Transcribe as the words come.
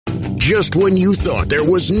just when you thought there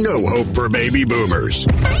was no hope for baby boomers.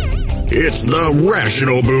 It's the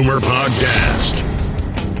Rational Boomer Podcast.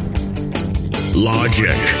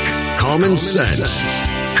 Logic, common sense,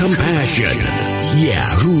 compassion. Yeah,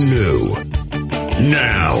 who knew?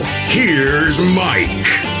 Now, here's Mike.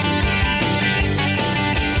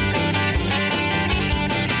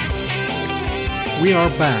 We are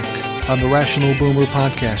back on the Rational Boomer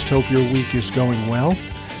Podcast. Hope your week is going well.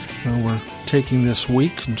 We're taking this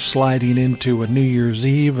week and sliding into a New Year's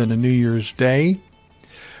Eve and a New Year's Day.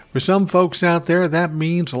 For some folks out there, that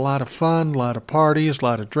means a lot of fun, a lot of parties, a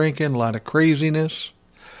lot of drinking, a lot of craziness.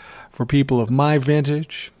 For people of my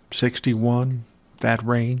vintage, 61, that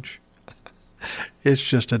range, it's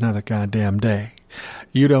just another goddamn day.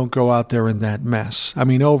 You don't go out there in that mess. I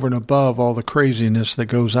mean, over and above all the craziness that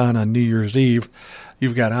goes on New Year's Eve,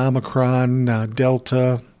 you've got Omicron,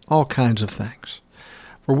 Delta, all kinds of things.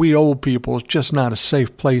 For we old people, it's just not a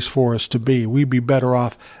safe place for us to be. We'd be better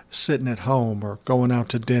off sitting at home or going out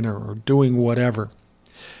to dinner or doing whatever.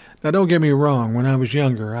 Now, don't get me wrong. When I was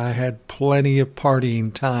younger, I had plenty of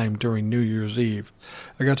partying time during New Year's Eve.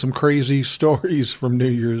 I got some crazy stories from New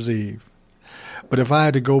Year's Eve. But if I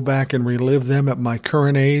had to go back and relive them at my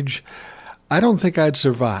current age, I don't think I'd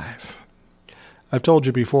survive. I've told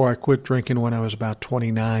you before, I quit drinking when I was about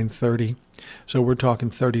 29, 30. So we're talking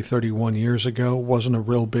 30, 31 years ago. It wasn't a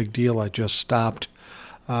real big deal. I just stopped.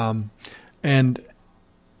 And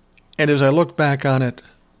as I look back on it,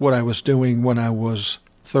 what I was doing when I was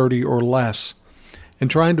 30 or less, and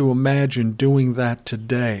trying to imagine doing that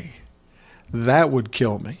today, that would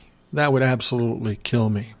kill me. That would absolutely kill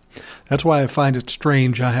me. That's why I find it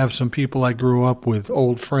strange. I have some people I grew up with,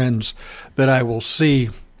 old friends, that I will see,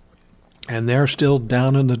 and they're still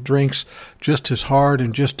down in the drinks just as hard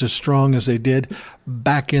and just as strong as they did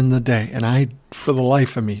back in the day. And I, for the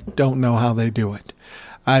life of me, don't know how they do it.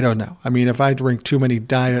 I don't know. I mean, if I drink too many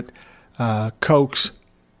Diet Cokes,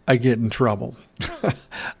 I get in trouble.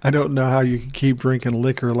 I don't know how you can keep drinking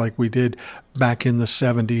liquor like we did back in the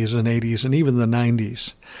 70s and 80s and even the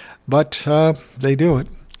 90s. But they do it.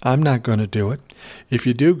 I'm not going to do it. If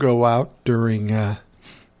you do go out during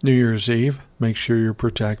New Year's Eve, make sure you're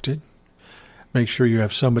protected. Make sure you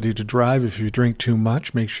have somebody to drive. If you drink too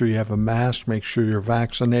much, make sure you have a mask. Make sure you're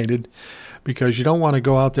vaccinated, because you don't want to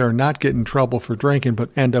go out there and not get in trouble for drinking,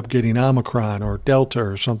 but end up getting Omicron or Delta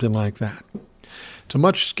or something like that. It's a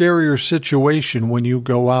much scarier situation when you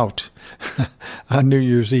go out on New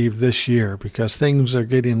Year's Eve this year, because things are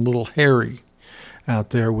getting a little hairy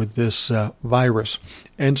out there with this virus.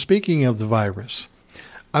 And speaking of the virus,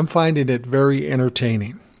 I'm finding it very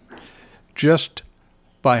entertaining just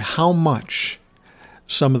by how much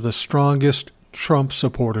some of the strongest Trump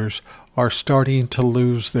supporters are starting to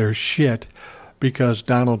lose their shit because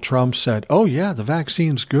Donald Trump said, oh yeah, the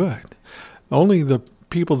vaccine's good. Only the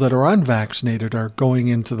people that are unvaccinated are going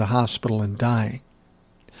into the hospital and dying.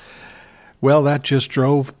 Well, that just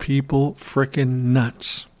drove people frickin'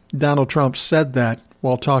 nuts. Donald Trump said that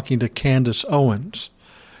while talking to Candace Owens.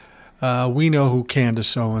 We know who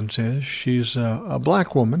Candace Owens is. She's a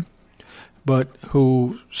black woman, but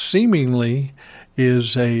who seemingly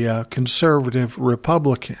is a conservative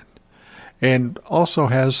Republican, and also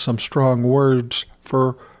has some strong words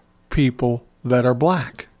for people that are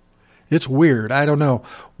black. It's weird. I don't know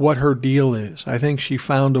what her deal is. I think she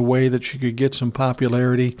found a way that she could get some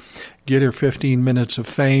popularity, get her 15 minutes of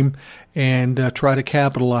fame, and try to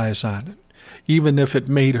capitalize on it, even if it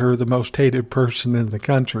made her the most hated person in the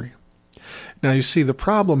country. Now, you see, the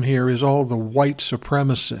problem here is all the white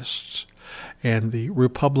supremacists and the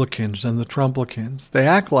Republicans and the Trumplicans. They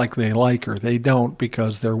act like they like her. They don't,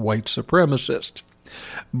 because they're white supremacists.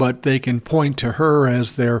 But they can point to her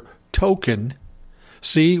as their token.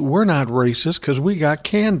 See, we're not racist because we got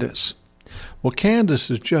Candace. Well,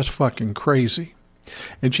 Candace is just fucking crazy.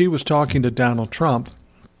 And she was talking to Donald Trump,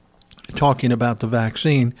 talking about the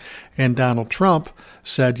vaccine, and Donald Trump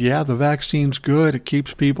said, yeah, the vaccine's good. It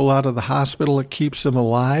keeps people out of the hospital. It keeps them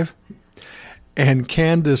alive. And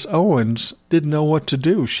Candace Owens didn't know what to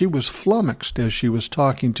do. She was flummoxed as she was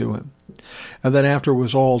talking to him. And then after it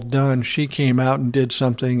was all done, she came out and did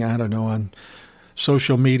something, I don't know, on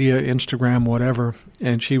social media, Instagram, whatever,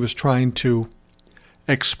 and she was trying to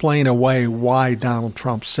explain away why Donald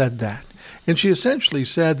Trump said that. And she essentially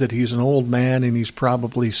said that he's an old man and he's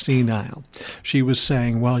probably senile. She was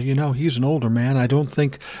saying, well, you know, he's an older man. I don't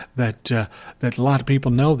think that a lot of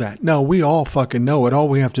people know that. No, we all fucking know it. All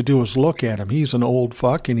we have to do is look at him. He's an old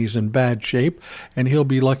fuck and he's in bad shape, and he'll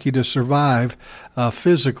be lucky to survive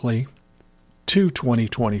physically to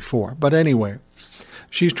 2024. But anyway,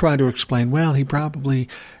 she's trying to explain, well, he probably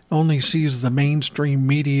only sees the mainstream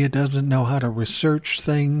media, doesn't know how to research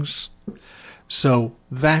things. So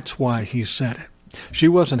that's why he said it. She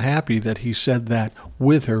wasn't happy that he said that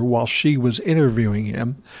with her while she was interviewing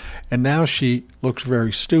him, and now she looks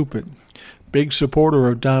very stupid. Big supporter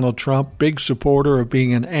of Donald Trump, big supporter of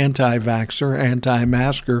being an anti-vaxxer,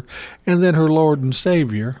 anti-masker, and then her Lord and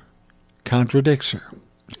Savior contradicts her.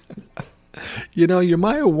 You know, you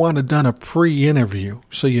might want to have done a pre-interview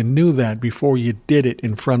so you knew that before you did it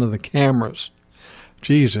in front of the cameras.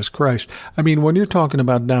 Jesus Christ. I mean, when you're talking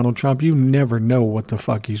about Donald Trump, you never know what the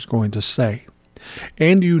fuck he's going to say.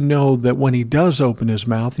 And you know that when he does open his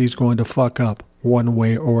mouth, he's going to fuck up one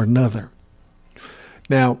way or another.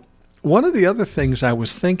 Now, one of the other things I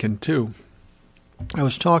was thinking, too, I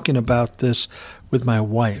was talking about this with my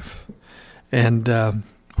wife, and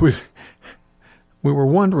we were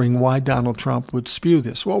wondering why Donald Trump would spew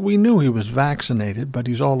this. Well, we knew he was vaccinated, but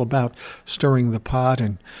he's all about stirring the pot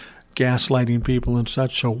and gaslighting people and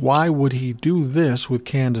such, so why would he do this with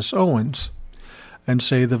Candace Owens and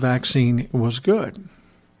say the vaccine was good?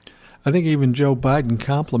 I think even Joe Biden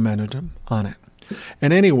complimented him on it.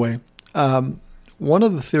 And anyway, one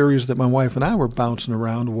of the theories that my wife and I were bouncing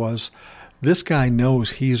around was this guy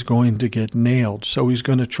knows he's going to get nailed, so he's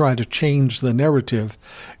going to try to change the narrative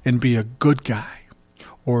and be a good guy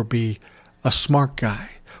or be a smart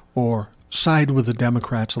guy or side with the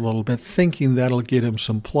Democrats a little bit, thinking that'll get him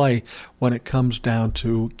some play when it comes down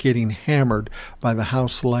to getting hammered by the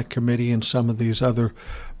House Select Committee and some of these other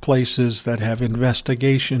places that have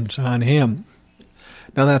investigations on him.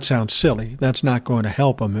 Now, that sounds silly. That's not going to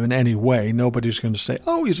help him in any way. Nobody's going to say,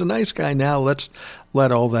 oh, he's a nice guy now, let's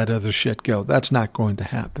let all that other shit go. That's not going to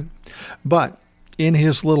happen. But in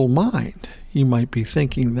his little mind, he might be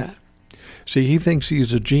thinking that. See, he thinks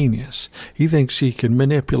he's a genius. He thinks he can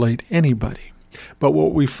manipulate anybody. But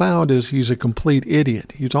what we found is he's a complete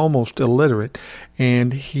idiot. He's almost illiterate,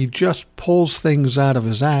 and he just pulls things out of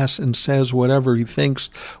his ass and says whatever he thinks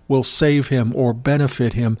will save him or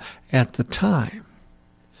benefit him at the time.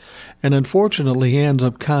 And unfortunately, he ends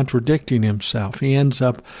up contradicting himself. He ends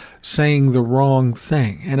up saying the wrong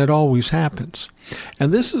thing, and it always happens.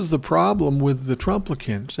 And this is the problem with the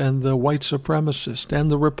Trumplicans and the white supremacists and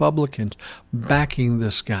the Republicans backing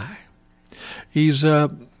this guy. He's a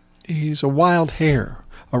wild hare,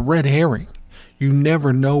 a red herring. You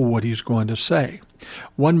never know what he's going to say.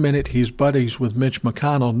 One minute he's buddies with Mitch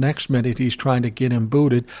McConnell, next minute he's trying to get him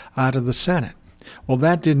booted out of the Senate. Well,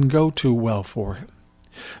 that didn't go too well for him.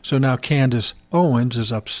 So now Candace Owens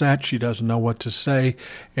is upset. She doesn't know what to say,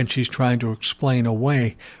 and she's trying to explain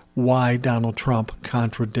away why Donald Trump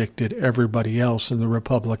contradicted everybody else in the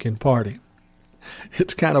Republican Party.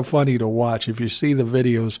 It's kind of funny to watch. If you see the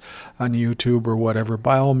videos on YouTube or whatever,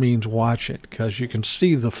 by all means watch it, because you can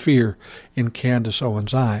see the fear in Candace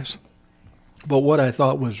Owens' eyes. But what I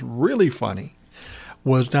thought was really funny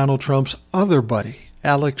was Donald Trump's other buddy,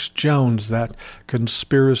 Alex Jones, that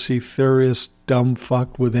conspiracy theorist dumb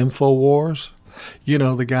fuck with InfoWars. You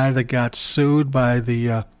know, the guy that got sued by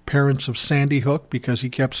the parents of Sandy Hook because he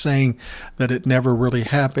kept saying that it never really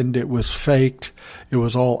happened. It was faked. It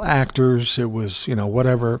was all actors. It was,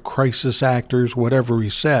 whatever, crisis actors, whatever he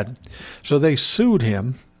said. So they sued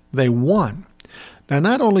him. They won. Now,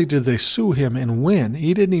 not only did they sue him and win,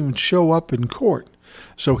 he didn't even show up in court.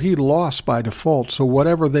 So he lost by default. So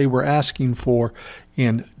whatever they were asking for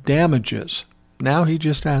in damages, now he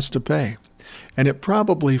just has to pay. And it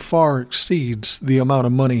probably far exceeds the amount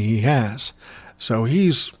of money he has. So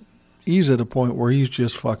he's at a point where he's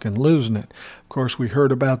just fucking losing it. Of course, we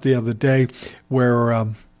heard about the other day where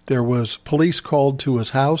there was police called to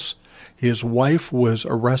his house. His wife was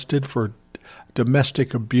arrested for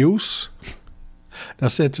domestic abuse. Now,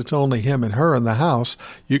 since it's only him and her in the house,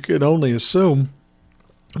 you could only assume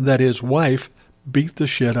that his wife beat the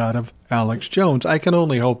shit out of Alex Jones. I can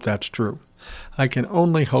only hope that's true. I can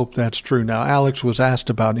only hope that's true. Now, Alex was asked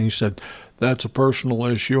about it, and he said, that's a personal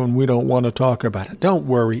issue, and we don't want to talk about it. Don't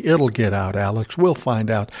worry. It'll get out, Alex. We'll find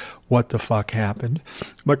out what the fuck happened.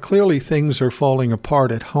 But clearly things are falling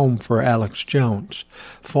apart at home for Alex Jones,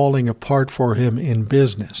 falling apart for him in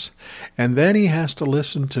business. And then he has to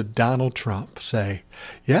listen to Donald Trump say,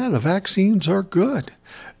 yeah, the vaccines are good.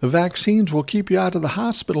 The vaccines will keep you out of the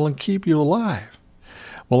hospital and keep you alive.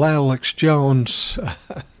 Well, Alex Jones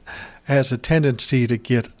has a tendency to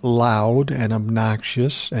get loud and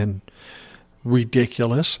obnoxious and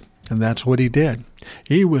ridiculous, and that's what he did.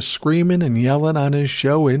 He was screaming and yelling on his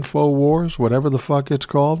show, InfoWars, whatever the fuck it's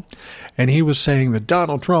called, and he was saying that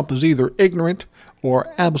Donald Trump is either ignorant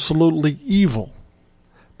or absolutely evil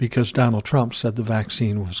because Donald Trump said the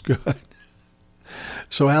vaccine was good.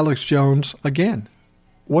 So Alex Jones, again,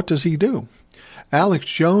 what does he do? Alex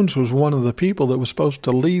Jones was one of the people that was supposed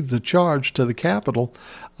to lead the charge to the Capitol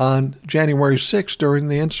on January 6th during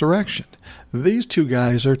the insurrection. These two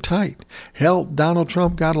guys are tight. Hell, Donald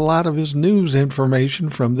Trump got a lot of his news information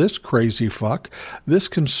from this crazy fuck, this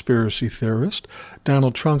conspiracy theorist.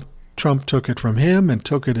 Donald Trump took it from him and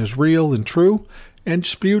took it as real and true and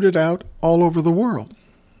spewed it out all over the world.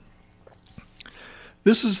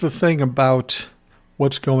 This is the thing about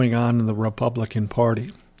what's going on in the Republican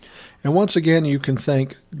Party. And once again, you can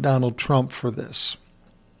thank Donald Trump for this.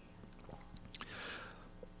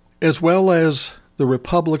 As well as the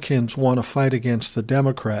Republicans want to fight against the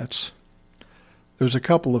Democrats, there's a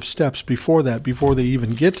couple of steps before that, before they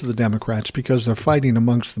even get to the Democrats, because they're fighting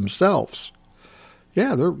amongst themselves.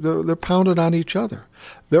 Yeah, they're pounded on each other.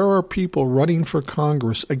 There are people running for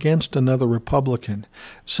Congress against another Republican,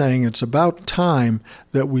 saying it's about time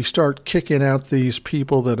that we start kicking out these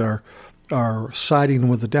people that are siding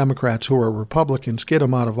with the Democrats who are Republicans, get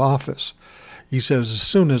them out of office. He says, as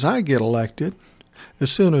soon as I get elected, the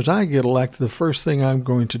first thing I'm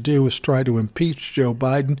going to do is try to impeach Joe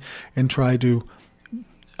Biden and try to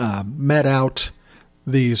met out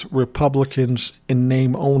these Republicans in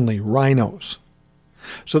name only, rhinos.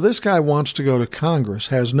 So this guy wants to go to Congress,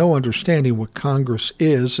 has no understanding what Congress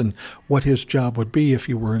is and what his job would be if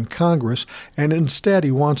he were in Congress, and instead he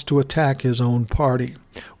wants to attack his own party,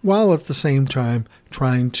 while at the same time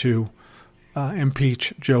trying to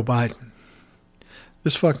impeach Joe Biden.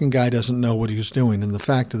 This fucking guy doesn't know what he's doing, and the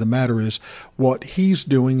fact of the matter is what he's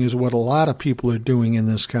doing is what a lot of people are doing in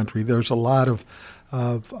this country. There's a lot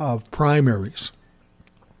of primaries.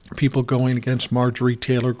 People going against Marjorie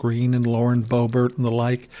Taylor Greene and Lauren Boebert and the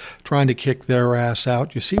like, trying to kick their ass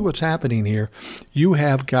out. You see what's happening here? You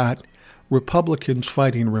have got Republicans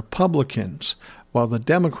fighting Republicans, while the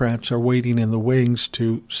Democrats are waiting in the wings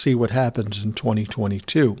to see what happens in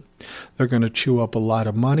 2022. They're going to chew up a lot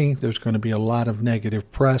of money. There's going to be a lot of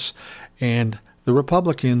negative press, and the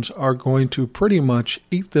Republicans are going to pretty much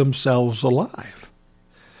eat themselves alive.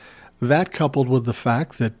 That, coupled with the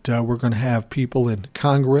fact that we're going to have people in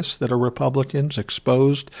Congress that are Republicans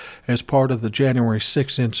exposed as part of the January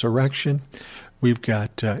 6th insurrection. We've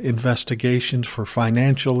got investigations for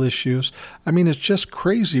financial issues. I mean, it's just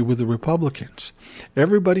crazy with the Republicans.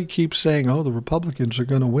 Everybody keeps saying, oh, the Republicans are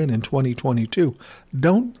going to win in 2022.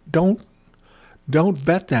 Don't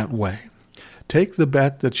bet that way. Take the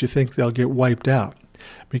bet that you think they'll get wiped out,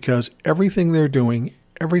 because everything they're doing,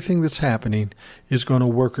 everything that's happening is going to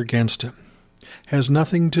work against him. Has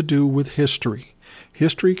nothing to do with history.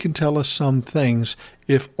 History can tell us some things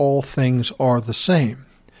if all things are the same.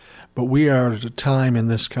 But we are at a time in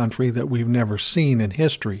this country that we've never seen in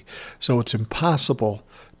history, so it's impossible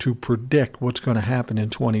to predict what's going to happen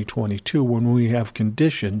in 2022 when we have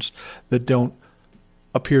conditions that don't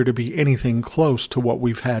appear to be anything close to what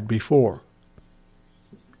we've had before.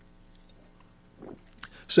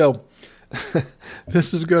 So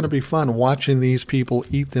this is going to be fun, watching these people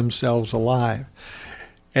eat themselves alive.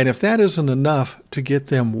 And if that isn't enough to get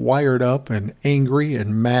them wired up and angry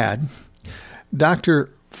and mad,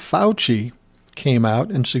 Dr. Fauci came out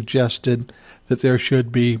and suggested that there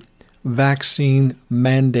should be vaccine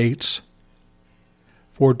mandates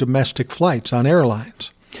for domestic flights on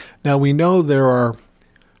airlines. Now, we know there are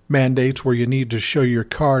mandates where you need to show your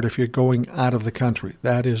card if you're going out of the country.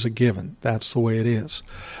 That is a given. That's the way it is.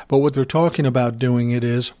 But what they're talking about doing it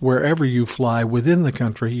is wherever you fly within the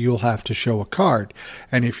country, you'll have to show a card.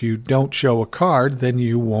 And if you don't show a card, then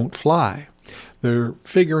you won't fly. They're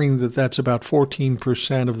figuring that that's about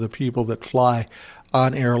 14% of the people that fly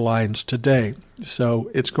on airlines today.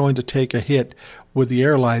 So it's going to take a hit with the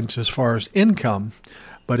airlines as far as income,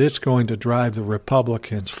 but it's going to drive the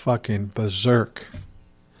Republicans fucking berserk.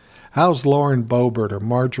 How's Lauren Boebert or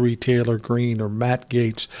Marjorie Taylor Greene or Matt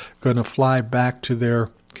Gaetz going to fly back to their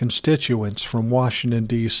constituents from Washington,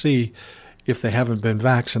 D.C. if they haven't been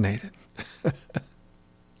vaccinated?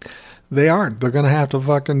 They aren't. They're going to have to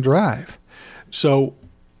fucking drive. So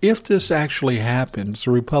if this actually happens,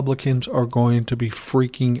 the Republicans are going to be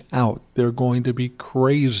freaking out. They're going to be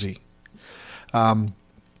crazy.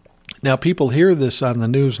 Now, people hear this on the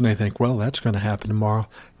news and they think, well, that's going to happen tomorrow.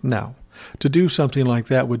 No. To do something like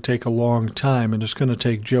that would take a long time, and it's going to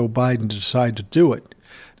take Joe Biden to decide to do it.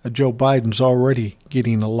 Joe Biden's already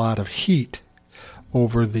getting a lot of heat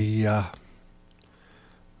over the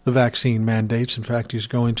vaccine mandates. In fact, he's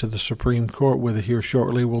going to the Supreme Court with it here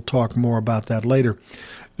shortly. We'll talk more about that later.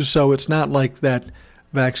 So it's not like that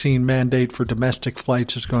vaccine mandate for domestic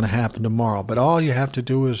flights is going to happen tomorrow, but all you have to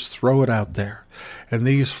do is throw it out there. And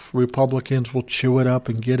these Republicans will chew it up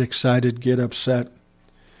and get excited, get upset,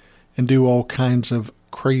 and do all kinds of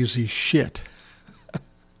crazy shit.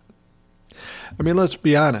 I mean, let's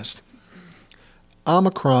be honest.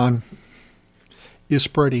 Omicron is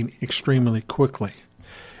spreading extremely quickly.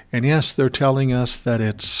 And yes, they're telling us that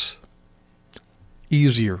it's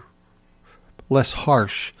easier, less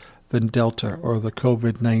harsh than Delta or the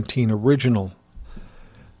COVID-19 original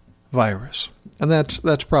virus. And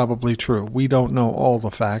that's probably true. We don't know all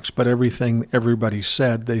the facts, but everything everybody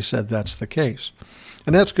said, they said that's the case.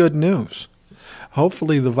 And that's good news.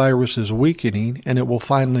 Hopefully the virus is weakening and it will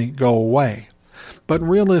finally go away. But in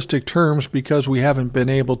realistic terms, because we haven't been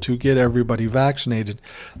able to get everybody vaccinated,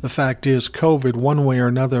 the fact is COVID, one way or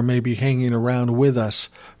another, may be hanging around with us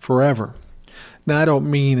forever. Now, I don't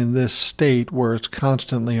mean in this state where it's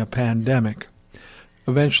constantly a pandemic.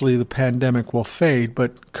 Eventually, the pandemic will fade,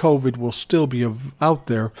 but COVID will still be out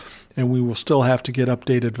there, and we will still have to get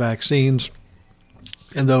updated vaccines.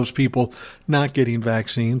 And those people not getting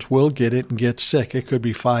vaccines will get it and get sick. It could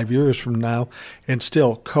be 5 years from now, and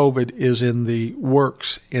still COVID is in the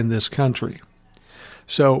works in this country.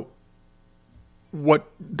 So what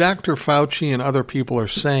Dr. Fauci and other people are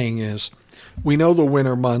saying is, we know the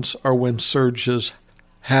winter months are when surges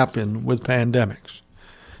happen with pandemics.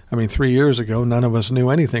 I mean, 3 years ago, none of us knew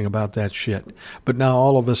anything about that shit. But now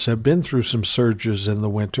all of us have been through some surges in the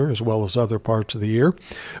winter as well as other parts of the year.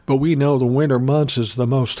 But we know the winter months is the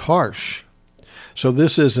most harsh. So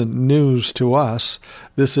this isn't news to us.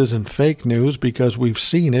 This isn't fake news because we've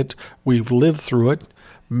seen it. We've lived through it.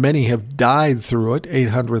 Many have died through it,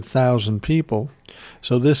 800,000 people.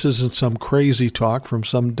 So this isn't some crazy talk from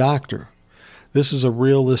some doctor. This is a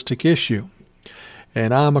realistic issue.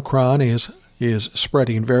 And Omicron is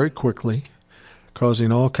spreading very quickly, causing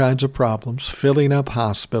all kinds of problems, filling up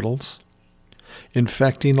hospitals,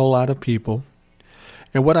 infecting a lot of people.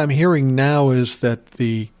 And what I'm hearing now is that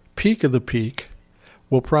the peak of the peak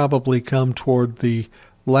will probably come toward the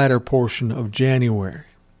latter portion of January.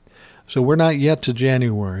 So we're not yet to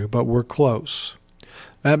January, but we're close.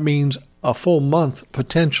 That means a full month,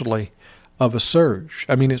 potentially, of a surge.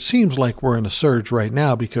 I mean, it seems like we're in a surge right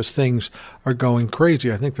now because things are going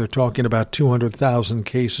crazy. I think they're talking about 200,000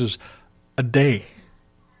 cases a day.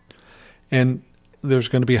 And there's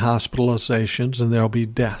going to be hospitalizations and there'll be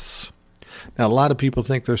deaths. Now, a lot of people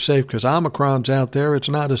think they're safe because Omicron's out there. It's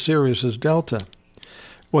not as serious as Delta.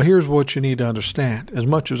 Well, here's what you need to understand. As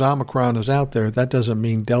much as Omicron is out there, that doesn't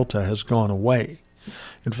mean Delta has gone away.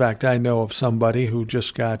 In fact, I know of somebody who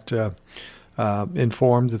just got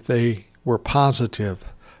informed that they were positive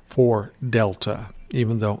for Delta,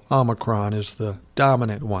 even though Omicron is the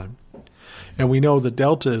dominant one. And we know that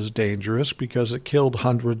Delta is dangerous because it killed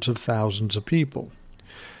hundreds of thousands of people.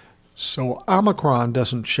 So Omicron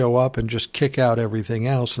doesn't show up and just kick out everything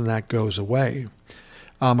else and that goes away.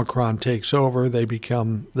 Omicron takes over, they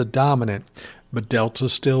become the dominant. But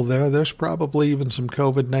Delta's still there. There's probably even some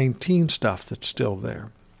COVID-19 stuff that's still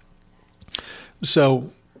there.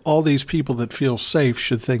 So all these people that feel safe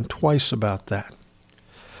should think twice about that.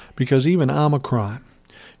 Because even Omicron,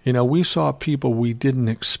 we saw people we didn't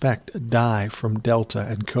expect die from Delta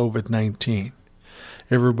and COVID-19.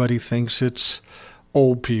 Everybody thinks it's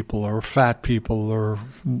old people or fat people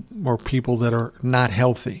or people that are not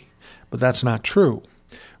healthy. But that's not true.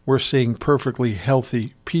 We're seeing perfectly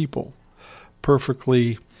healthy people,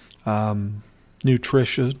 perfectly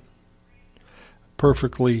nutritious,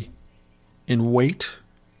 perfectly in weight.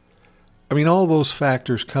 I mean, all those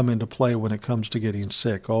factors come into play when it comes to getting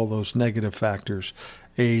sick, all those negative factors,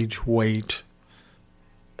 age, weight,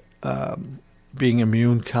 being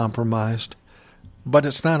immune compromised. But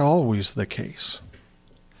it's not always the case.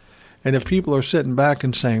 And if people are sitting back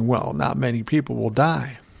and saying, well, not many people will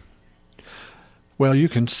die. Well, you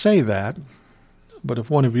can say that, but if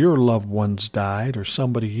one of your loved ones died or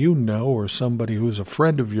somebody you know or somebody who's a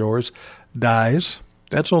friend of yours dies,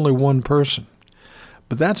 that's only one person.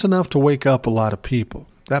 But that's enough to wake up a lot of people.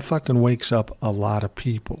 That fucking wakes up a lot of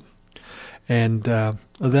people. And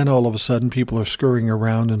then all of a sudden people are scurrying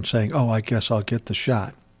around and saying, oh, I guess I'll get the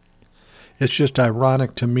shot. It's just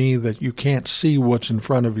ironic to me that you can't see what's in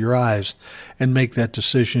front of your eyes and make that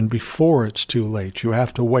decision before it's too late. You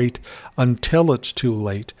have to wait until it's too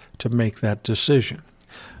late to make that decision.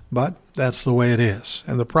 But that's the way it is.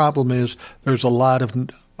 And the problem is there's a lot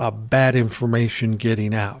of bad information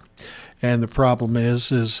getting out. And the problem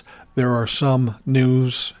is there are some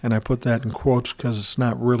news, and I put that in quotes because it's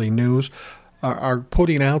not really news, are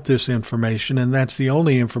putting out this information, and that's the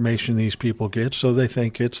only information these people get, so they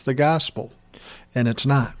think it's the gospel, and it's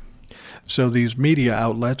not. So these media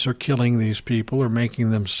outlets are killing these people or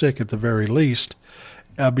making them sick at the very least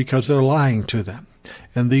because they're lying to them.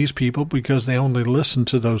 And these people, because they only listen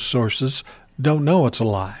to those sources, don't know it's a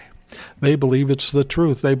lie. They believe it's the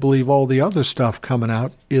truth. They believe all the other stuff coming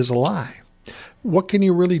out is a lie. What can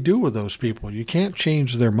you really do with those people? You can't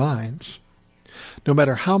change their minds. No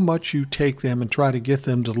matter how much you take them and try to get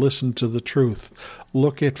them to listen to the truth,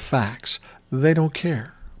 look at facts, they don't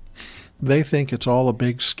care. They think it's all a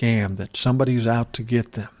big scam, that somebody's out to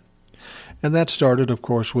get them. And that started, of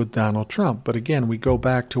course, with Donald Trump. But again, we go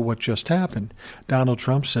back to what just happened. Donald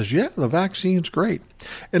Trump says, yeah, the vaccine's great.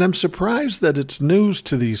 And I'm surprised that it's news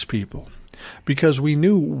to these people, because we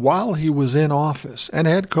knew while he was in office and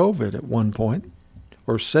had COVID at one point,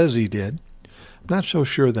 or says he did. I'm not so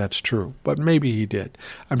sure that's true, but maybe he did.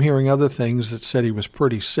 I'm hearing other things that said he was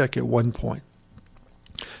pretty sick at one point.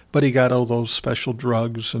 But he got all those special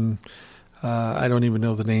drugs, and I don't even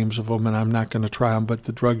know the names of them, and I'm not going to try them, but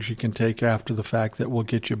the drugs you can take after the fact that will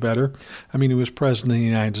get you better. I mean, he was president of the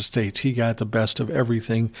United States. He got the best of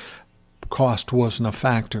everything. Cost wasn't a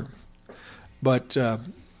factor. But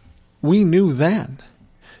we knew then,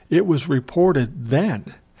 it was reported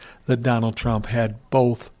then, that Donald Trump had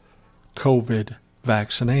both COVID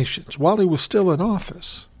vaccinations while he was still in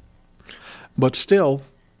office. But still,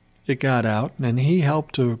 it got out, and he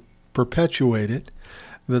helped to perpetuate it,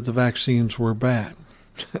 that the vaccines were bad.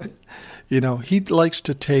 You know, he likes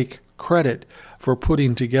to take credit for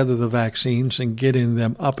putting together the vaccines and getting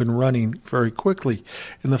them up and running very quickly.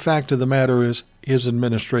 And the fact of the matter is, his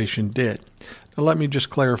administration did. Now, let me just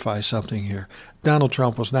clarify something here. Donald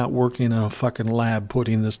Trump was not working in a fucking lab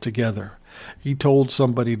putting this together. He told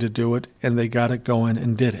somebody to do it, and they got it going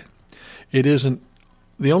and did it. It isn't,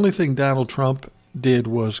 the only thing Donald Trump did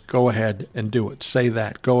was go ahead and do it. Say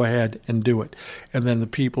that. Go ahead and do it. And then the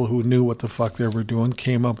people who knew what the fuck they were doing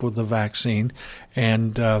came up with the vaccine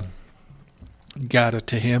and got it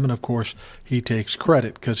to him. And, of course, he takes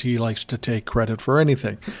credit because he likes to take credit for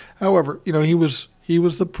anything. However, you know, he was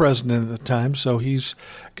the president at the time, so he's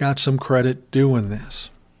got some credit doing this.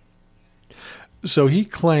 So he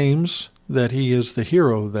claims that he is the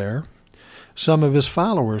hero there. Some of his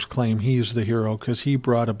followers claim he is the hero because he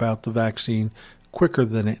brought about the vaccine quicker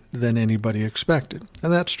than anybody expected.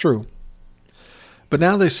 And that's true. But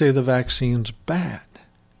now they say the vaccine's bad.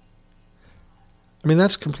 I mean,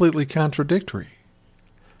 that's completely contradictory.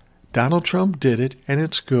 Donald Trump did it, and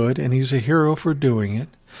it's good, and he's a hero for doing it.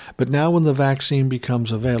 But now when the vaccine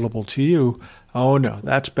becomes available to you, oh no,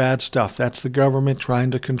 that's bad stuff. That's the government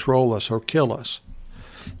trying to control us or kill us.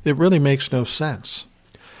 It really makes no sense.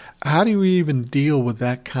 How do you even deal with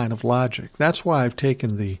that kind of logic? That's why I've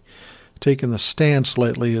taken the stance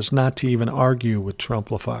lately is not to even argue with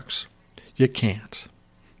Trump-la-fucks. You can't.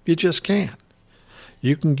 You just can't.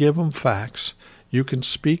 You can give them facts. You can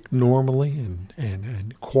speak normally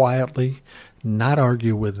and quietly, not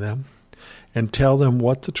argue with them, and tell them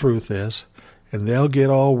what the truth is, and they'll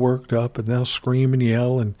get all worked up, and they'll scream and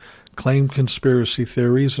yell and claim conspiracy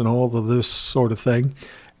theories and all of this sort of thing,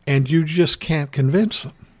 and you just can't convince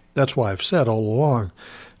them. That's why I've said all along,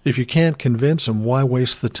 if you can't convince them, why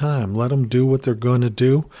waste the time? Let them do what they're going to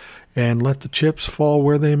do and let the chips fall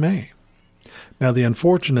where they may. Now, the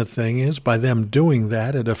unfortunate thing is, by them doing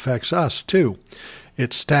that, it affects us too.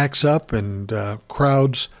 It stacks up and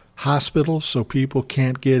crowds hospitals so people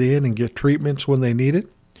can't get in and get treatments when they need it.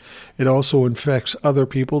 It also infects other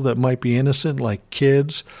people that might be innocent, like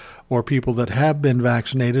kids or people that have been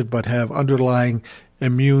vaccinated but have underlying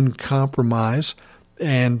immune compromise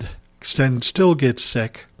and still get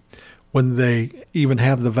sick when they even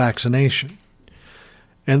have the vaccination.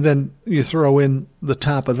 And then you throw in the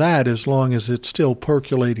top of that, as long as it's still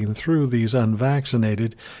percolating through these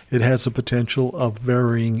unvaccinated, it has the potential of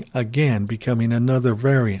varying again, becoming another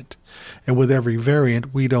variant. And with every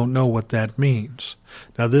variant, we don't know what that means.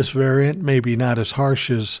 Now, this variant may be not as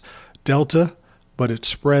harsh as Delta, but it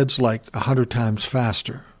spreads like 100 times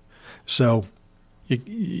faster. So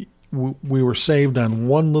we were saved on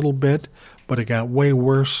one little bit, but it got way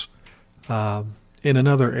worse in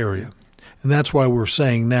another area. And that's why we're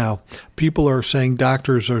saying now, people are saying,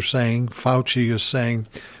 doctors are saying, Fauci is saying,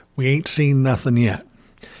 we ain't seen nothing yet.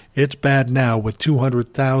 It's bad now with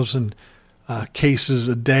 200,000 cases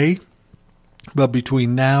a day. But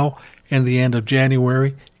between now and the end of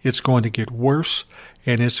January, it's going to get worse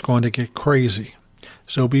and it's going to get crazy.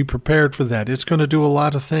 So be prepared for that. It's going to do a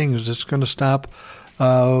lot of things. It's going to stop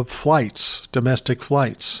flights, domestic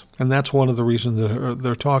flights. And that's one of the reasons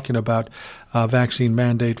they're talking about vaccine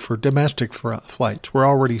mandate for domestic flights. We're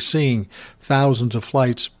already seeing thousands of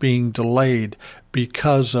flights being delayed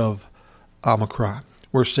because of Omicron.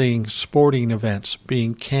 We're seeing sporting events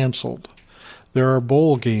being canceled. There are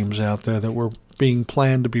bowl games out there that were being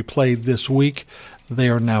planned to be played this week, they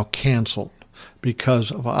are now canceled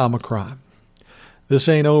because of Omicron. This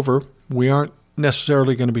ain't over. We aren't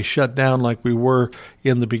necessarily going to be shut down like we were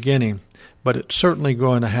in the beginning, but it's certainly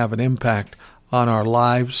going to have an impact on our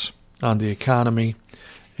lives, on the economy,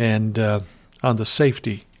 and on the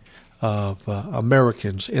safety of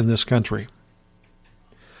Americans in this country.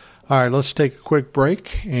 All right, let's take a quick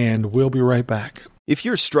break, and we'll be right back. If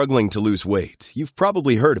you're struggling to lose weight, you've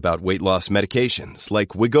probably heard about weight loss medications like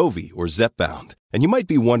Wegovy or Zepbound, and you might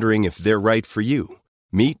be wondering if they're right for you.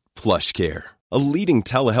 Meet PlushCare, a leading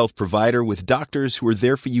telehealth provider with doctors who are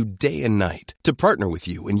there for you day and night to partner with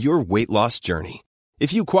you in your weight loss journey.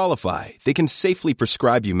 If you qualify, they can safely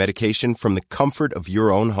prescribe you medication from the comfort of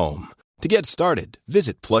your own home. To get started,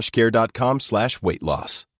 visit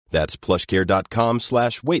plushcare.com/weight-loss. That's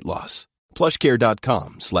plushcare.com/weight-loss.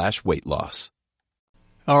 plushcare.com/weight-loss.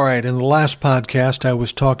 All right, in the last podcast, I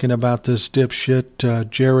was talking about this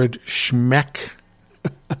dipshit, Jared Schmeck.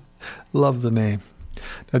 Love the name.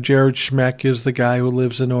 Now, Jared Schmeck is the guy who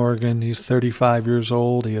lives in Oregon. He's 35 years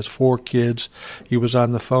old. He has 4 kids. He was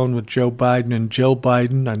on the phone with Joe Biden and Jill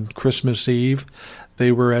Biden on Christmas Eve.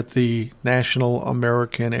 They were at the National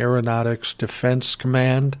American Aeronautics Defense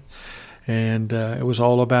Command, and it was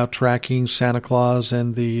all about tracking Santa Claus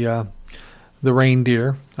and the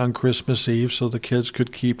reindeer on Christmas Eve so the kids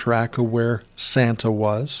could keep track of where Santa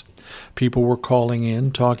was. People were calling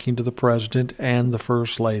in, talking to the president and the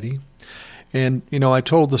first lady. And, you know, I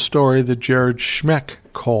told the story that Jared Schmeck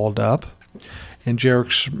called up, and Jared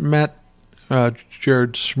Schmeck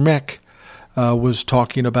was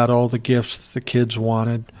talking about all the gifts that the kids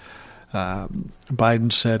wanted.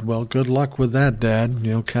 Biden said, well, good luck with that, Dad,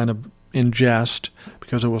 you know, kind of in jest,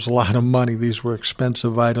 because it was a lot of money. These were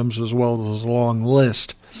expensive items as well as a long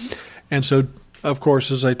list. And so, of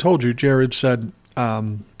course, as I told you, Jared said,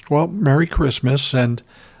 well, Merry Christmas and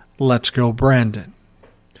let's go, Brandon.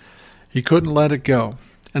 He couldn't let it go.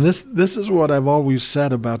 And this is what I've always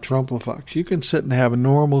said about Trumplafucks. You can sit and have a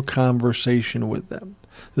normal conversation with them.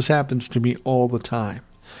 This happens to me all the time.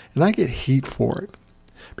 And I get heat for it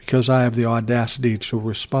because I have the audacity to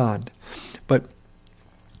respond. But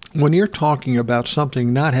when you're talking about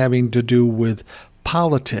something not having to do with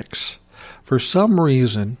politics, for some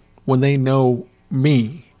reason, when they know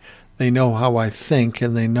me, they know how I think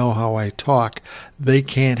and they know how I talk, they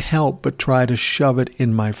can't help but try to shove it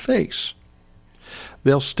in my face.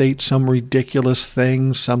 They'll state some ridiculous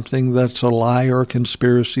thing, something that's a lie or a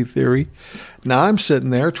conspiracy theory. Now, I'm sitting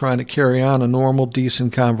there trying to carry on a normal,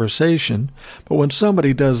 decent conversation, but when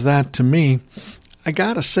somebody does that to me, I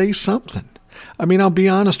got to say something. I mean, I'll be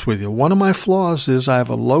honest with you. One of my flaws is I have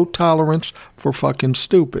a low tolerance for fucking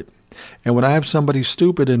stupid. And when I have somebody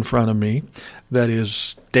stupid in front of me that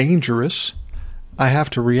is dangerous, I have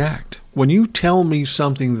to react. When you tell me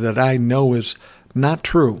something that I know is not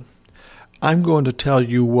true, I'm going to tell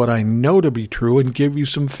you what I know to be true and give you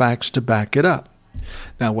some facts to back it up.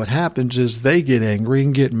 Now, what happens is they get angry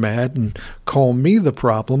and get mad and call me the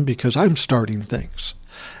problem because I'm starting things.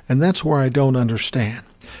 And that's where I don't understand.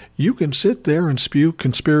 You can sit there and spew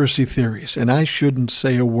conspiracy theories, and I shouldn't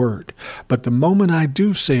say a word. But the moment I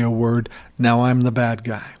do say a word, now I'm the bad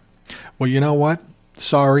guy. Well, you know what?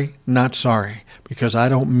 Sorry, not sorry, because I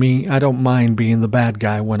don't mind being the bad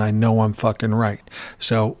guy when I know I'm fucking right.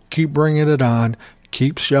 So keep bringing it on,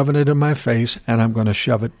 keep shoving it in my face, and I'm going to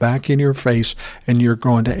shove it back in your face, and you're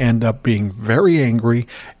going to end up being very angry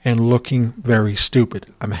and looking very stupid.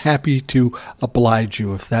 I'm happy to oblige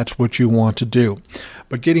you if that's what you want to do.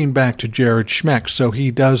 But getting back to Jared Schmeck, so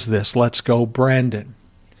he does this. Let's go, Brandon.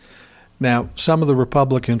 Now, some of the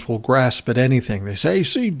Republicans will grasp at anything. They say,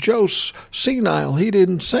 see, Joe's senile. He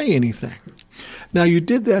didn't say anything. Now, you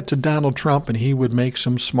did that to Donald Trump, and he would make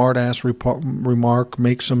some smart-ass remark,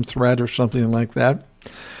 make some threat or something like that.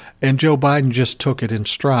 And Joe Biden just took it in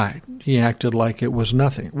stride. He acted like it was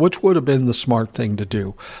nothing, which would have been the smart thing to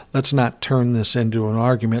do. Let's not turn this into an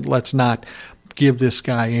argument. Let's not give this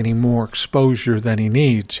guy any more exposure than he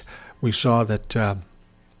needs. We saw that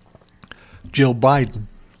Jill Biden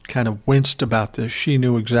kind of winced about this. She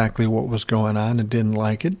knew exactly what was going on and didn't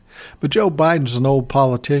like it. But Joe Biden's an old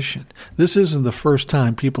politician. This isn't the first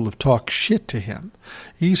time people have talked shit to him.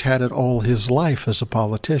 He's had it all his life as a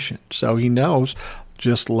politician. So he knows,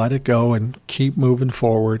 just let it go and keep moving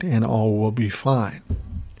forward and all will be fine.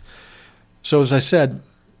 So as I said,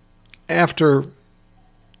 after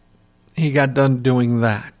he got done doing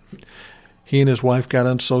that, he and his wife got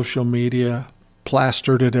on social media,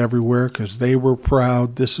 plastered it everywhere because they were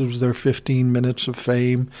proud. This was their 15 minutes of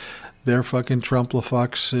fame. They're fucking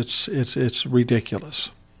Trumplafucks. It's ridiculous.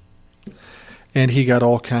 And he got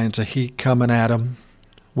all kinds of heat coming at him,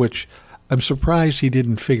 which I'm surprised he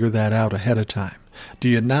didn't figure that out ahead of time. Do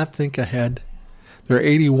you not think ahead? There are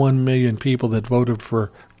 81 million people that voted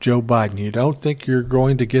for Joe Biden. You don't think you're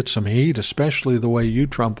going to get some heat, especially the way you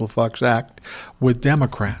Trumplefucks act with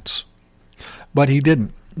Democrats. But he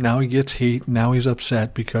didn't. Now he gets heat. Now he's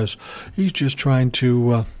upset because he's just trying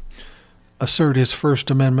to assert his First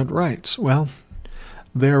Amendment rights. Well,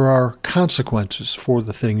 there are consequences for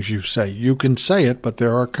the things you say. You can say it, but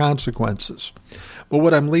there are consequences. But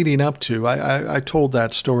what I'm leading up to, I told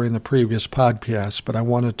that story in the previous podcast, but I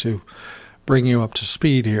wanted to bring you up to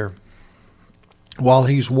speed here. While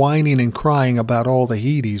he's whining and crying about all the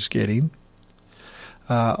heat he's getting,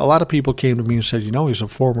 a lot of people came to me and said, he's a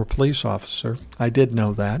former police officer. I did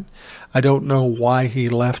know that. I don't know why he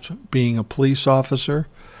left being a police officer.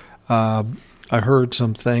 I heard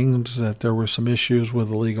some things that there were some issues with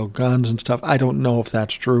illegal guns and stuff. I don't know if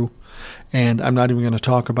that's true, and I'm not even going to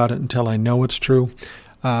talk about it until I know it's true.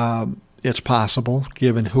 It's possible,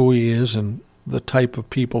 given who he is and the type of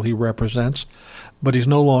people he represents, but he's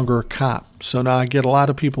no longer a cop. So now I get a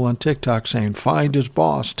lot of people on TikTok saying, find his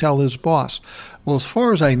boss, tell his boss. Well, as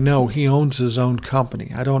far as I know, he owns his own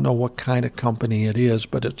company. I don't know what kind of company it is,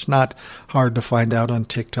 but it's not hard to find out on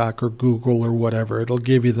TikTok or Google or whatever. It'll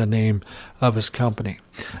give you the name of his company.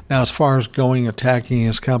 Now, as far as going attacking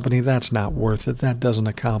his company, that's not worth it. That doesn't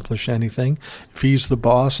accomplish anything. If he's the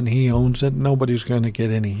boss and he owns it, nobody's going to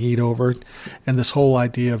get any heat over it. And this whole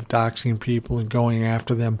idea of doxing people and going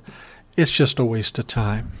after them, it's just a waste of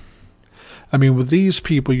time. I mean, with these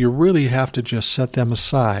people, you really have to just set them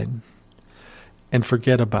aside and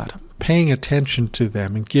forget about them. Paying attention to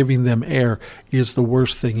them and giving them air is the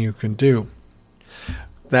worst thing you can do.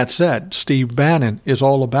 That said, Steve Bannon is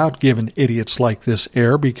all about giving idiots like this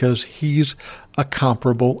air because he's a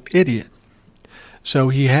comparable idiot. So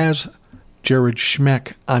he has Jared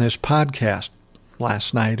Schmeck on his podcast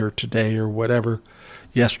last night or today or whatever,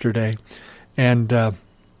 yesterday, and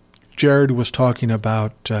Jared was talking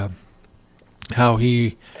about how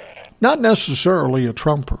he, not necessarily a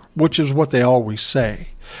Trumper, which is what they always say.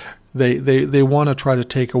 They want to try to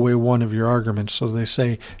take away one of your arguments, so they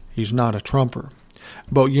say he's not a Trumper.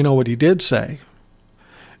 But you know what he did say?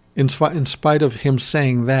 In spite of him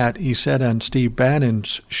saying that, he said on Steve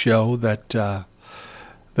Bannon's show that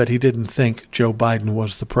he didn't think Joe Biden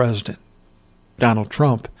was the president. Donald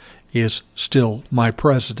Trump is still my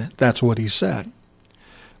president. That's what he said.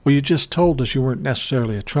 Well, you just told us you weren't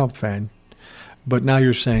necessarily a Trump fan, but now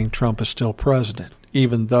you're saying Trump is still president,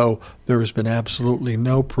 even though there has been absolutely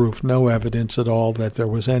no proof, no evidence at all that there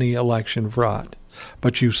was any election fraud.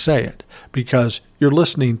 But you say it because you're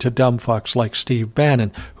listening to dumb fucks like Steve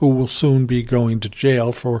Bannon, who will soon be going to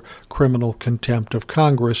jail for criminal contempt of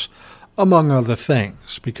Congress, among other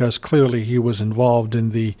things, because clearly he was involved in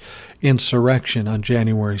the insurrection on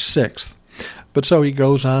January 6th. But so he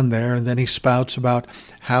goes on there, and then he spouts about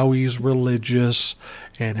how he's religious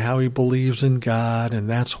and how he believes in God, and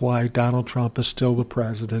that's why Donald Trump is still the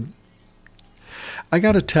president. I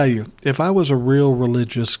got to tell you, if I was a real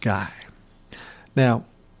religious guy, now,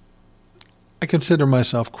 I consider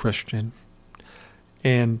myself Christian,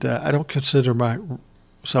 and I don't consider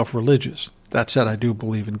myself religious. That said, I do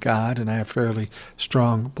believe in God, and I have fairly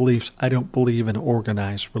strong beliefs. I don't believe in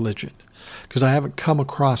organized religion, because I haven't come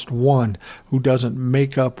across one who doesn't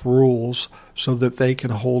make up rules so that they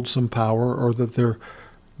can hold some power or that they're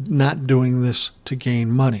not doing this to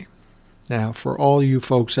gain money. Now, for all you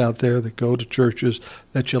folks out there that go to churches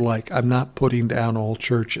that you like, I'm not putting down all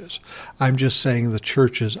churches. I'm just saying the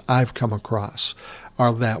churches I've come across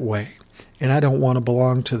are that way, and I don't want to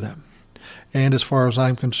belong to them. And as far as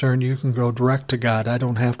I'm concerned, you can go direct to God. I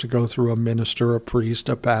don't have to go through a minister, a priest,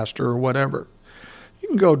 a pastor, or whatever. You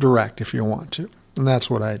can go direct if you want to, and that's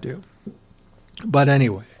what I do. But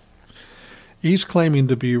anyway, he's claiming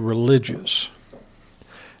to be religious,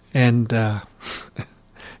 and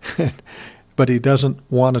but he doesn't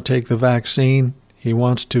want to take the vaccine. He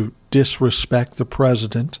wants to disrespect the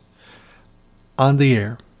president on the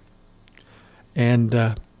air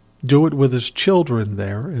and do it with his children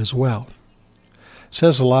there as well.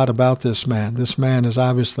 Says a lot about this man. This man has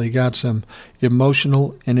obviously got some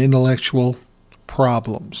emotional and intellectual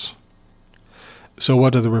problems. So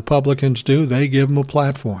what do the Republicans do? They give him a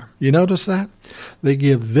platform. You notice that? They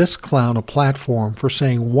give this clown a platform for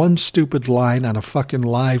saying one stupid line on a fucking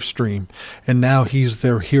live stream, and now he's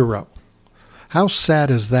their hero. How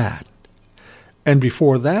sad is that? And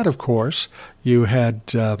before that, of course, you had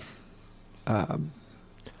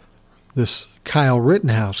this Kyle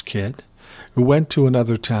Rittenhouse kid who went to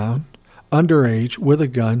another town, underage, with a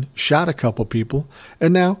gun, shot a couple people,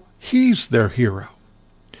 and now He's their hero.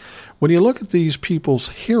 When you look at these people's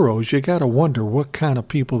heroes, you got to wonder what kind of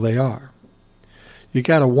people they are. You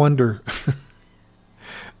got to wonder,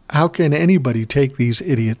 how can anybody take these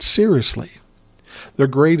idiots seriously? Their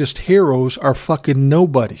greatest heroes are fucking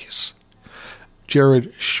nobodies.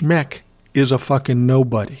 Jared Schmeck is a fucking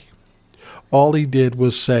nobody. All he did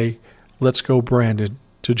was say, let's go Brandon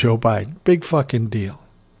to Joe Biden. Big fucking deal.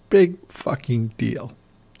 Big fucking deal.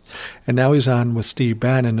 And now he's on with Steve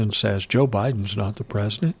Bannon and says, Joe Biden's not the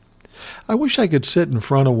president. I wish I could sit in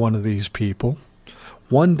front of one of these people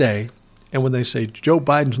one day, and when they say, Joe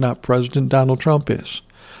Biden's not president, Donald Trump is,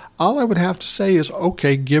 all I would have to say is,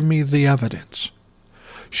 okay, give me the evidence.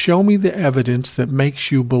 Show me the evidence that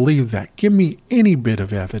makes you believe that. Give me any bit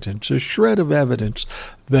of evidence, a shred of evidence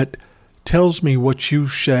that tells me what you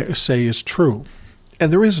say is true.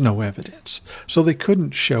 And there is no evidence. So they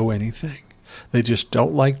couldn't show anything. They just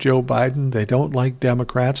don't like Joe Biden. They don't like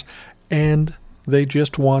Democrats. And they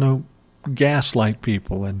just want to gaslight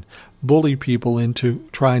people and bully people into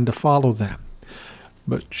trying to follow them.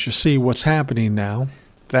 But you see what's happening now.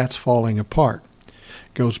 That's falling apart.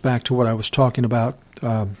 Goes back to what I was talking about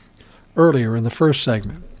earlier in the first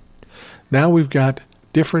segment. Now we've got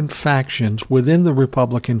different factions within the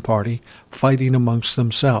Republican Party fighting amongst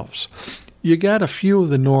themselves. You got a few of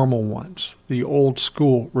the normal ones, the old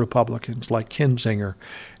school Republicans like Kinzinger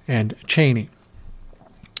and Cheney.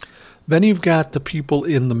 Then you've got the people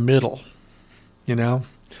in the middle. You know,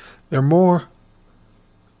 they're more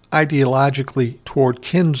ideologically toward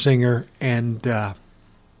Kinzinger and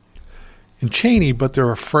Cheney, but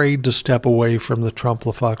they're afraid to step away from the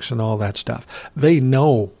Trump-la-fucks and all that stuff. They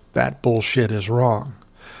know that bullshit is wrong,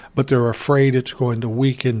 but they're afraid it's going to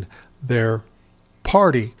weaken their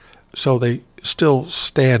party, so they still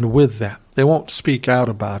stand with them. They won't speak out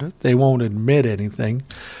about it. They won't admit anything,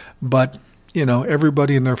 but you know,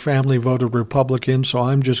 everybody in their family voted Republican, so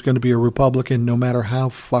I'm just going to be a Republican no matter how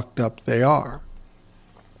fucked up they are.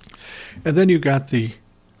 And then you got the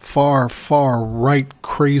far, far right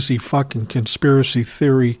crazy fucking conspiracy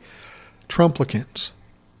theory Trumplicans.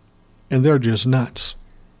 And they're just nuts.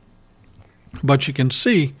 But you can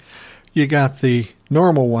see you got the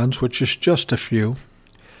normal ones, which is just a few.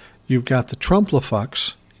 You've got the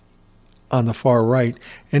Trump-la-fucks on the far right,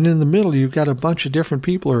 and in the middle you've got a bunch of different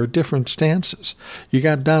people who are different stances. You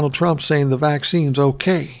got Donald Trump saying the vaccine's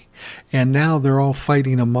okay, and now they're all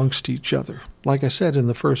fighting amongst each other. Like I said in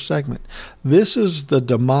the first segment, this is the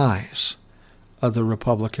demise of the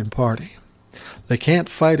Republican Party. They can't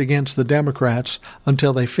fight against the Democrats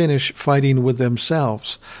until they finish fighting with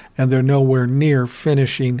themselves, and they're nowhere near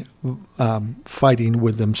finishing fighting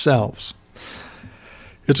with themselves.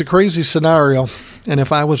 It's a crazy scenario, and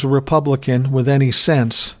if I was a Republican with any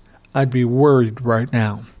sense, I'd be worried right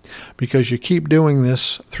now, because you keep doing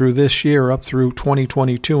this through this year up through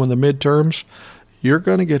 2022 in the midterms, you're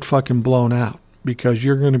going to get fucking blown out because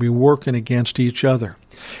you're going to be working against each other.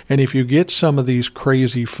 And if you get some of these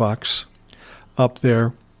crazy fucks up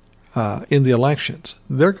there in the elections,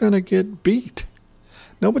 they're going to get beat.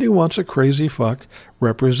 Nobody wants a crazy fuck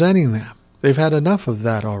representing them. They've had enough of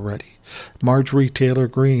that already. Marjorie Taylor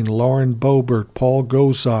Greene, Lauren Boebert, Paul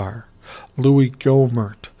Gosar, Louis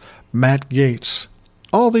Gohmert, Matt Gaetz.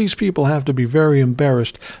 All these people have to be very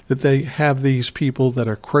embarrassed that they have these people that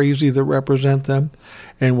are crazy that represent them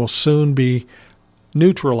and will soon be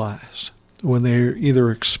neutralized when they're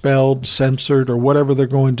either expelled, censored, or whatever they're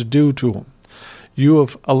going to do to them. You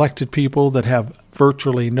have elected people that have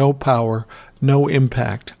virtually no power, no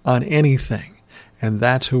impact on anything, and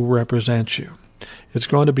that's who represents you. It's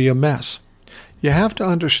going to be a mess. You have to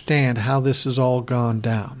understand how this has all gone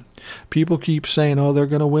down. People keep saying, oh, they're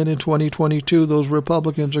going to win in 2022. Those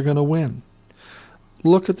Republicans are going to win.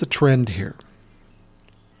 Look at the trend here.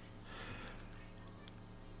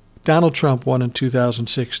 Donald Trump won in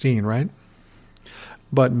 2016, right?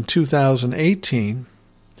 But in 2018,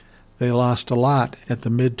 they lost a lot at the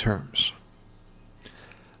midterms.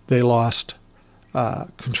 They lost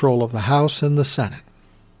control of the House and the Senate.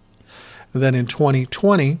 And then in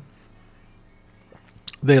 2020,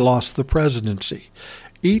 they lost the presidency.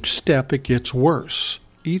 Each step it gets worse.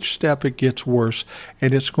 Each step it gets worse,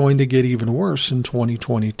 and it's going to get even worse in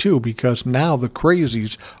 2022 because now the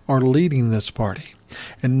crazies are leading this party.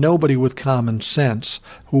 And nobody with common sense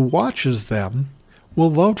who watches them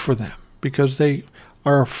will vote for them because they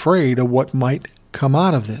are afraid of what might come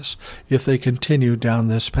out of this if they continue down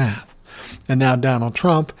this path. And now Donald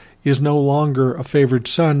Trump is no longer a favored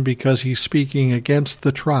son because he's speaking against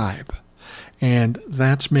the tribe. And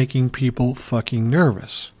that's making people fucking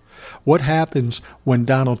nervous. What happens when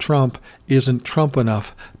Donald Trump isn't Trump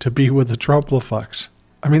enough to be with the Trump-la-fucks?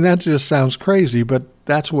 I mean, that just sounds crazy, but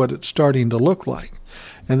that's what it's starting to look like.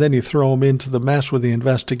 And then you throw him into the mess with the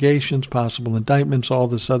investigations, possible indictments, all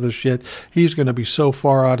this other shit. He's going to be so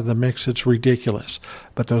far out of the mix, it's ridiculous.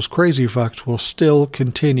 But those crazy fucks will still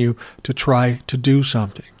continue to try to do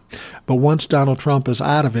something. But once Donald Trump is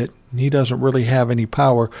out of it, and he doesn't really have any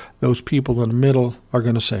power, those people in the middle are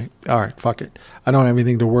going to say, all right, fuck it. I don't have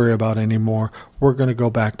anything to worry about anymore. We're going to go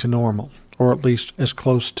back to normal, or at least as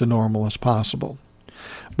close to normal as possible.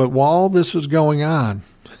 But while all this is going on,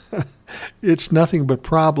 it's nothing but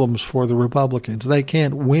problems for the Republicans. They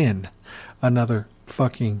can't win another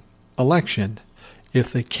fucking election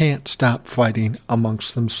if they can't stop fighting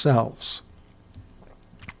amongst themselves.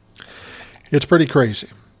 It's pretty crazy.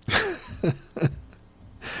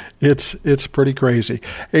 It's pretty crazy.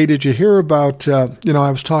 Hey, did you hear about, I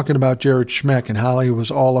was talking about Jared Schmeck and how he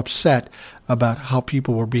was all upset about how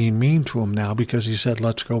people were being mean to him now because he said,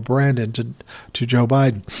 let's go Brandon to Joe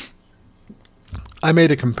Biden. I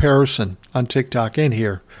made a comparison on TikTok in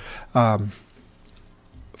here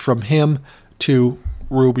from him to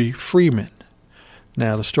Ruby Freeman.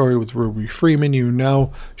 Now, the story with Ruby Freeman,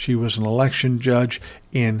 she was an election judge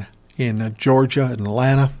in Georgia, in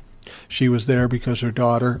Atlanta. She was there because her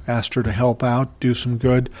daughter asked her to help out, do some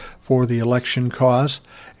good for the election cause.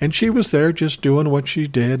 And she was there just doing what she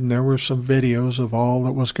did, and there were some videos of all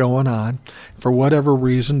that was going on. For whatever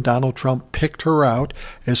reason, Donald Trump picked her out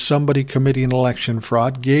as somebody committing election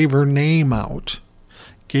fraud, gave her name out.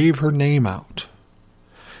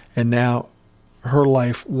 And now her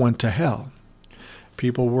life went to hell.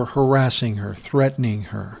 People were harassing her, threatening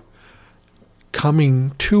her,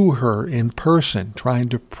 coming to her in person, trying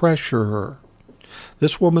to pressure her.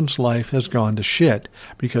 This woman's life has gone to shit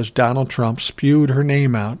because Donald Trump spewed her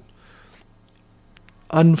name out.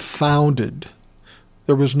 Unfounded.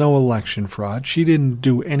 There was no election fraud. She didn't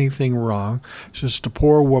do anything wrong. It's just a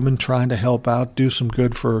poor woman trying to help out, do some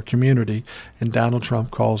good for her community, and Donald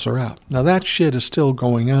Trump calls her out. Now, that shit is still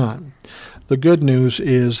going on. The good news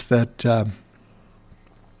is that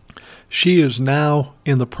she is now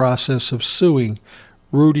in the process of suing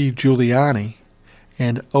Rudy Giuliani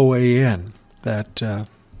and OAN, that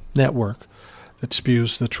network that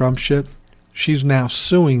spews the Trump shit. She's now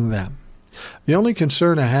suing them. The only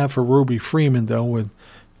concern I have for Ruby Freeman, though, with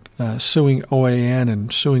suing OAN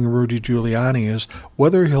and suing Rudy Giuliani is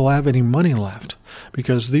whether he'll have any money left,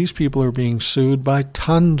 because these people are being sued by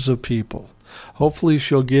tons of people. Hopefully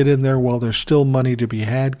she'll get in there while there's still money to be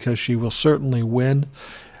had, because she will certainly win,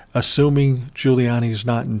 assuming Giuliani's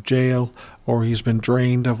not in jail or he's been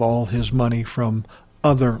drained of all his money from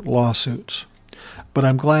other lawsuits. But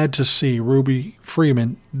I'm glad to see Ruby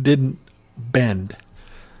Freeman didn't bend.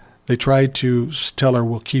 They tried to tell her,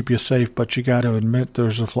 we'll keep you safe, but you got to admit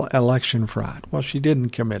there's election fraud. Well, she didn't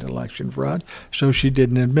commit election fraud, so she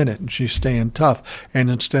didn't admit it, and she's staying tough. And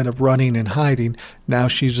instead of running and hiding, now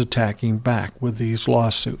she's attacking back with these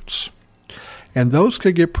lawsuits. And those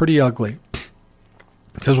could get pretty ugly,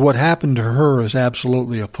 because what happened to her is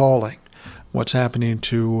absolutely appalling. What's happening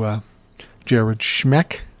to Jared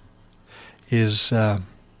Schmeck is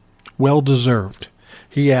well-deserved.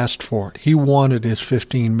 He asked for it. He wanted his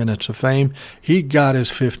 15 minutes of fame. He got his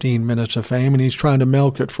 15 minutes of fame, and he's trying to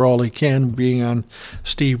milk it for all he can, being on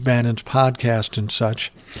Steve Bannon's podcast and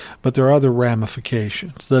such. But there are other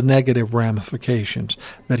ramifications, the negative ramifications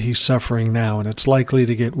that he's suffering now, and it's likely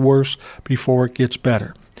to get worse before it gets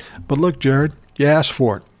better. But look, Jared, you asked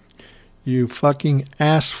for it. You fucking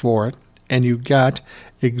asked for it, and you got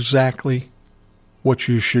exactly what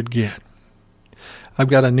you should get. I've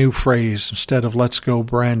got a new phrase instead of let's go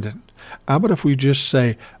Brandon. How about if we just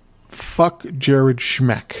say, fuck Jared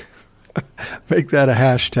Schmeck? Make that a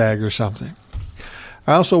hashtag or something.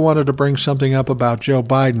 I also wanted to bring something up about Joe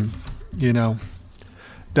Biden.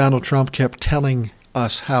 Donald Trump kept telling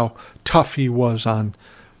us how tough he was on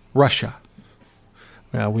Russia.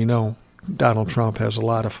 Now, we know Donald Trump has a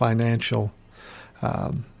lot of financial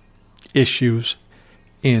issues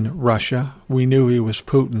in Russia. We knew he was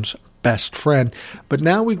Putin's best friend, but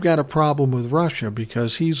now we've got a problem with Russia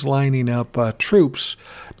because he's lining up troops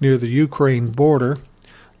near the Ukraine border,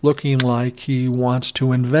 looking like he wants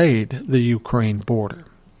to invade the Ukraine border.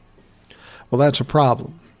 Well, that's a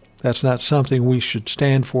problem. That's not something we should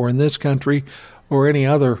stand for in this country, or any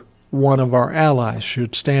other one of our allies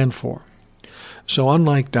should stand for. So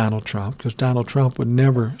unlike Donald Trump, because Donald Trump would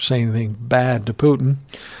never say anything bad to Putin,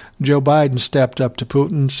 Joe Biden stepped up to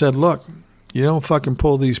Putin and said, look, you don't fucking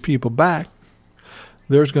pull these people back,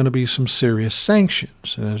 there's going to be some serious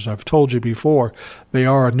sanctions. And as I've told you before, they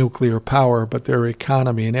are a nuclear power, but their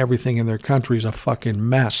economy and everything in their country is a fucking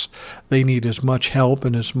mess. They need as much help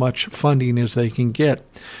and as much funding as they can get.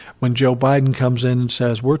 When Joe Biden comes in and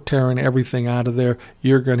says, we're tearing everything out of there,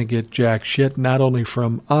 you're going to get jack shit, not only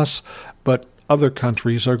from us, but other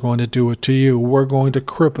countries are going to do it to you. We're going to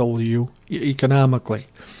cripple you economically.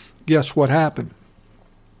 Guess what happened?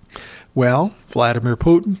 Well, Vladimir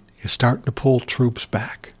Putin is starting to pull troops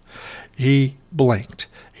back. He blinked.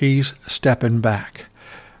 He's stepping back.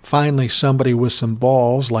 Finally, somebody with some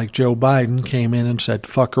balls like Joe Biden came in and said,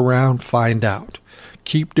 fuck around, find out.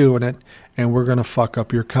 Keep doing it, and we're going to fuck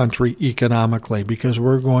up your country economically because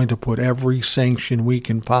we're going to put every sanction we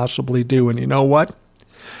can possibly do. And you know what?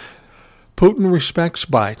 Putin respects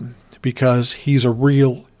Biden because he's a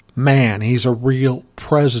real man. He's a real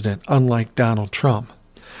president, unlike Donald Trump.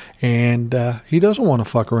 And he doesn't want to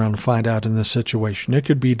fuck around and find out in this situation. It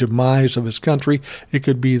could be demise of his country. It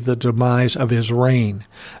could be the demise of his reign.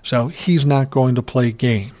 So he's not going to play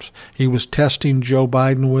games. He was testing Joe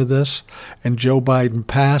Biden with this, and Joe Biden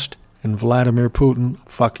passed, and Vladimir Putin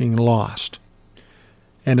fucking lost.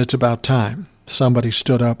 And it's about time somebody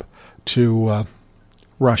stood up to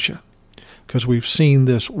Russia, because we've seen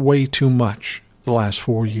this way too much the last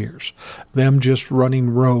 4 years. Them just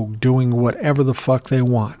running rogue, doing whatever the fuck they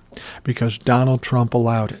want, because Donald Trump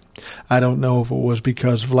allowed it. I don't know if it was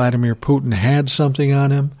because Vladimir Putin had something on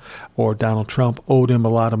him, or Donald Trump owed him a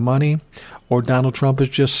lot of money, or Donald Trump is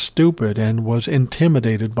just stupid and was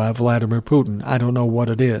intimidated by Vladimir Putin. I don't know what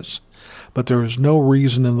it is. But there is no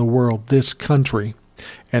reason in the world this country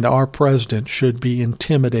and our president should be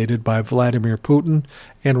intimidated by Vladimir Putin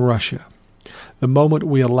and Russia. The moment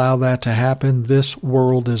we allow that to happen, this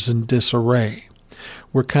world is in disarray.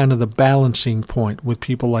 We're kind of the balancing point with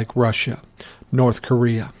people like Russia, North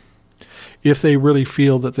Korea. If they really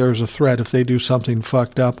feel that there's a threat, if they do something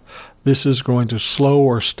fucked up, this is going to slow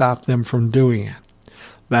or stop them from doing it.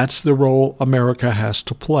 That's the role America has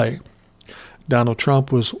to play. Donald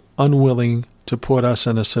Trump was unwilling to put us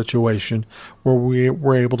in a situation where we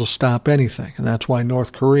were able to stop anything. And that's why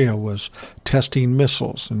North Korea was testing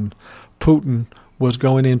missiles and Putin was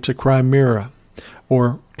going into Crimea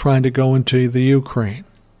or trying to go into the Ukraine.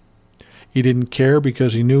 He didn't care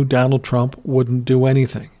because he knew Donald Trump wouldn't do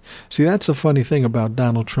anything. See, that's the funny thing about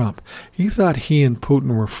Donald Trump. He thought he and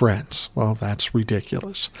Putin were friends. Well, that's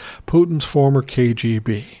ridiculous. Putin's former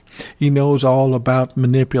KGB. He knows all about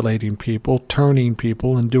manipulating people, turning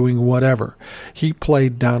people, and doing whatever. He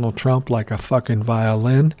played Donald Trump like a fucking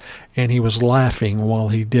violin, and he was laughing while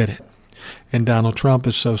he did it. And Donald Trump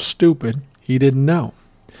is so stupid, he didn't know.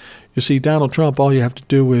 You see, Donald Trump, all you have to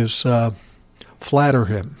do is flatter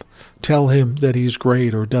him. Tell him that he's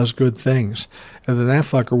great or does good things. And then that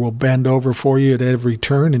fucker will bend over for you at every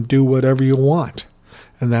turn and do whatever you want.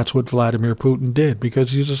 And that's what Vladimir Putin did, because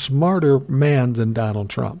he's a smarter man than Donald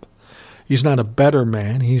Trump. He's not a better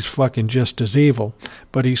man. He's fucking just as evil,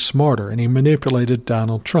 but he's smarter, and he manipulated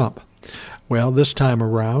Donald Trump. Well, this time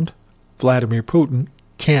around, Vladimir Putin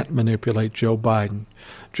can't manipulate Joe Biden.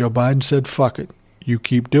 Joe Biden said, fuck it. You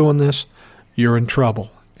keep doing this, you're in trouble,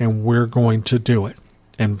 and we're going to do it.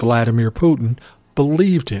 And Vladimir Putin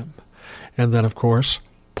believed him. And then, of course,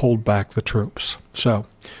 pulled back the troops. So,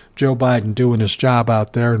 Joe Biden doing his job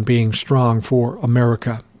out there and being strong for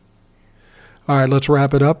America. All right, let's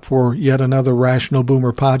wrap it up for yet another Rational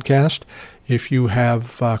Boomer podcast. If you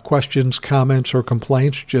have questions, comments, or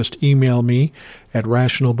complaints, just email me at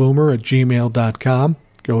rationalboomer@gmail.com.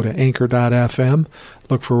 Go to anchor.fm,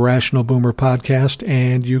 look for Rational Boomer Podcast,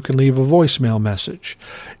 and you can leave a voicemail message.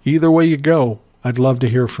 Either way you go, I'd love to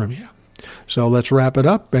hear from you. So let's wrap it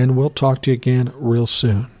up, and we'll talk to you again real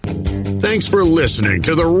soon. Thanks for listening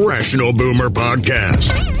to the Rational Boomer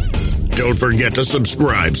Podcast. Don't forget to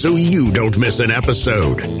subscribe so you don't miss an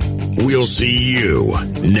episode. We'll see you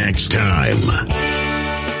next time.